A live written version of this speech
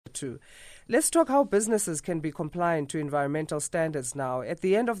to. Let's talk how businesses can be compliant to environmental standards now. At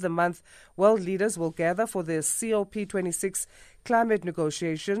the end of the month, world leaders will gather for the COP26 climate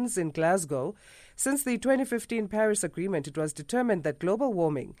negotiations in Glasgow. Since the 2015 Paris Agreement, it was determined that global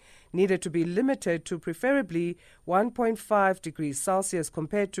warming needed to be limited to preferably 1.5 degrees Celsius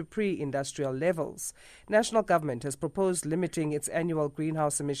compared to pre-industrial levels. National government has proposed limiting its annual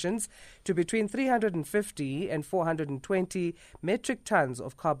greenhouse emissions to between 350 and 420 metric tons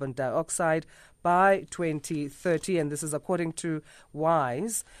of carbon dioxide by 2030, and this is according to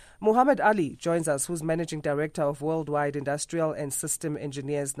WISE. Muhammed Ali joins us, who's Managing Director of Worldwide Industrial and System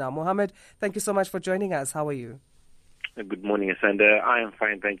Engineers now. Muhammed, thank you so much for joining us. How are you? Good morning, Asanda. I am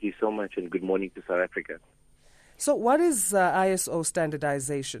fine, thank you so much, and good morning to South Africa. So what is ISO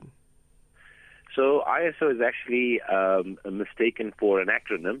standardization? So ISO is actually mistaken for an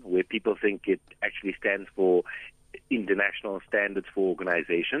acronym where people think it actually stands for International Standards for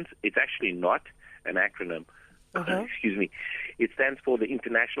Organizations. It's actually not an acronym. Excuse me. It stands for the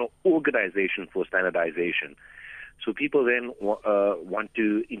International Organization for Standardization. So people then want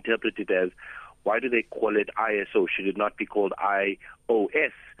to interpret it as, why do they call it ISO? Should it not be called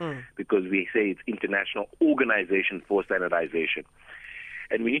IOS? Because we say it's International Organization for Standardization.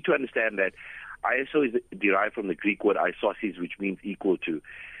 And we need to understand that ISO is derived from the Greek word isosis, which means equal to.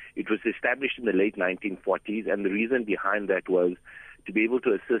 It was established in the late 1940s, and the reason behind that was to be able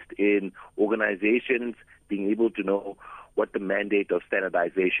to assist in organizations being able to know what the mandate of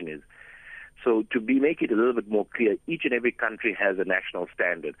standardization is. So to make it a little bit more clear, each and every country has a national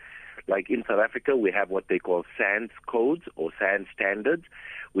standard. Like in South Africa, we have what they call SANS codes or SANS standards,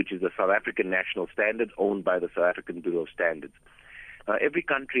 which is the South African national standard owned by the South African Bureau of Standards. Every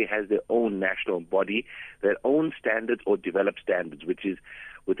country has their own national body, their own standards or developed standards, which is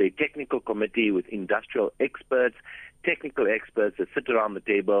with a technical committee with industrial experts, technical experts that sit around the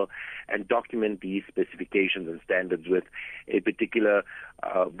table and document these specifications and standards with a particular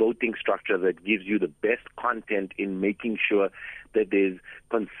voting structure that gives you the best content in making sure that there's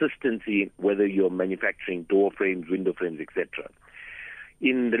consistency, whether you're manufacturing door frames, window frames, etc.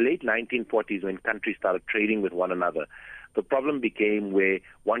 In the late 1940s, when countries started trading with one another, the problem became where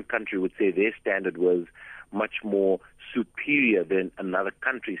one country would say their standard was much more superior than another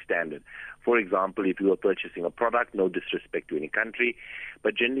country's standard. For example, if you were purchasing a product, no disrespect to any country,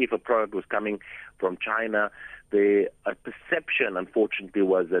 but generally if a product was coming from China, the perception, unfortunately,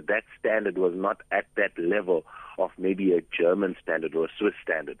 was that that standard was not at that level of maybe a German standard or a Swiss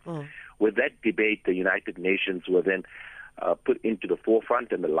standard. With that debate, the United Nations were then put into the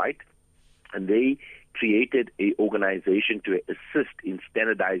forefront and the light, and they created an organization to assist in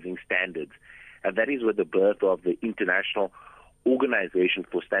standardizing standards. And that is where the birth of the International Organization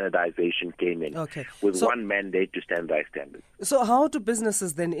for Standardization came in, with one mandate to standardize standards. So how do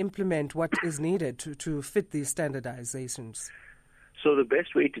businesses then implement what is needed to fit these standardizations? So the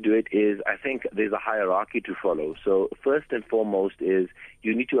best way to do it is, I think there's a hierarchy to follow. So first and foremost is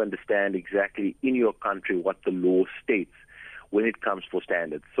you need to understand exactly in your country what the law states when it comes for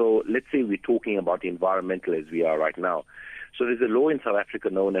standards. So let's say we're talking about environmental as we are right now. So there's a law in South Africa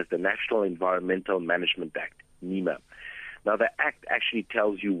known as the National Environmental Management Act, NEMA. Now the act actually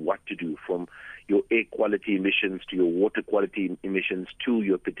tells you what to do, from your air quality emissions to your water quality emissions to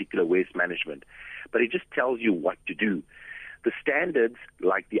your particular waste management. But it just tells you what to do. The standards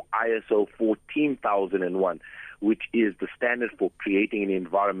like the ISO 14001, which is the standard for creating an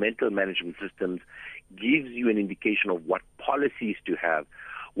environmental management systems, gives you an indication of what policies to have,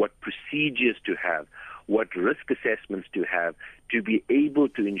 what procedures to have, what risk assessments to have, to be able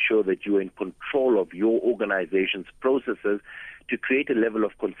to ensure that you are in control of your organization's processes to create a level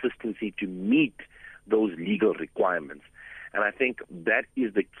of consistency to meet those legal requirements. And I think that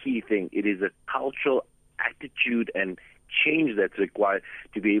is the key thing. It is a cultural attitude and change that's required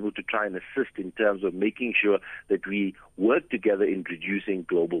to be able to try and assist in terms of making sure that we work together in reducing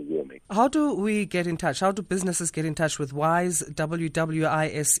global warming. How do we get in touch? How do businesses get in touch with WISE,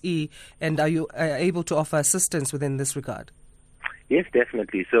 WWISE, and are you able to offer assistance within this regard? Yes,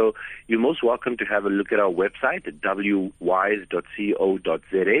 definitely. So you're most welcome to have a look at our website at wwise.co.za.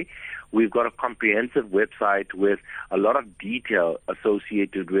 We've got a comprehensive website with a lot of detail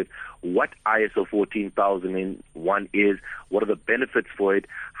associated with what ISO 14001 is, what are the benefits for it,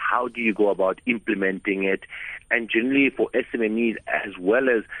 how do you go about implementing it, and generally for SMMEs as well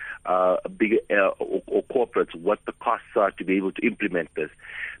as bigger or corporates, what the costs are to be able to implement this.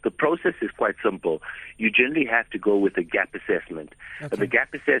 The process is quite simple. you generally have to go with a gap assessment. Okay. The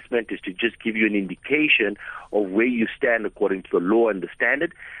gap assessment is to just give you an indication of where you stand according to the law and the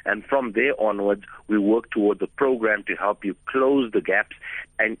standard, and from there onwards, we work towards a program to help you close the gaps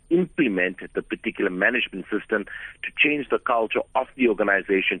and implement the particular management system to change the culture of the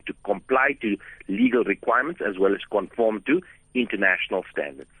organization to comply to legal requirements as well as conform to international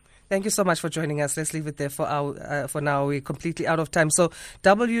standards. Thank you so much for joining us. Let's leave it there for now. We're completely out of time. So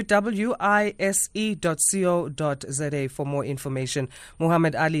www.ise.co.za for more information.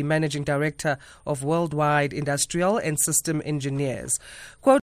 Muhammed Ali, Managing Director of Worldwide Industrial and System Engineers. Quote,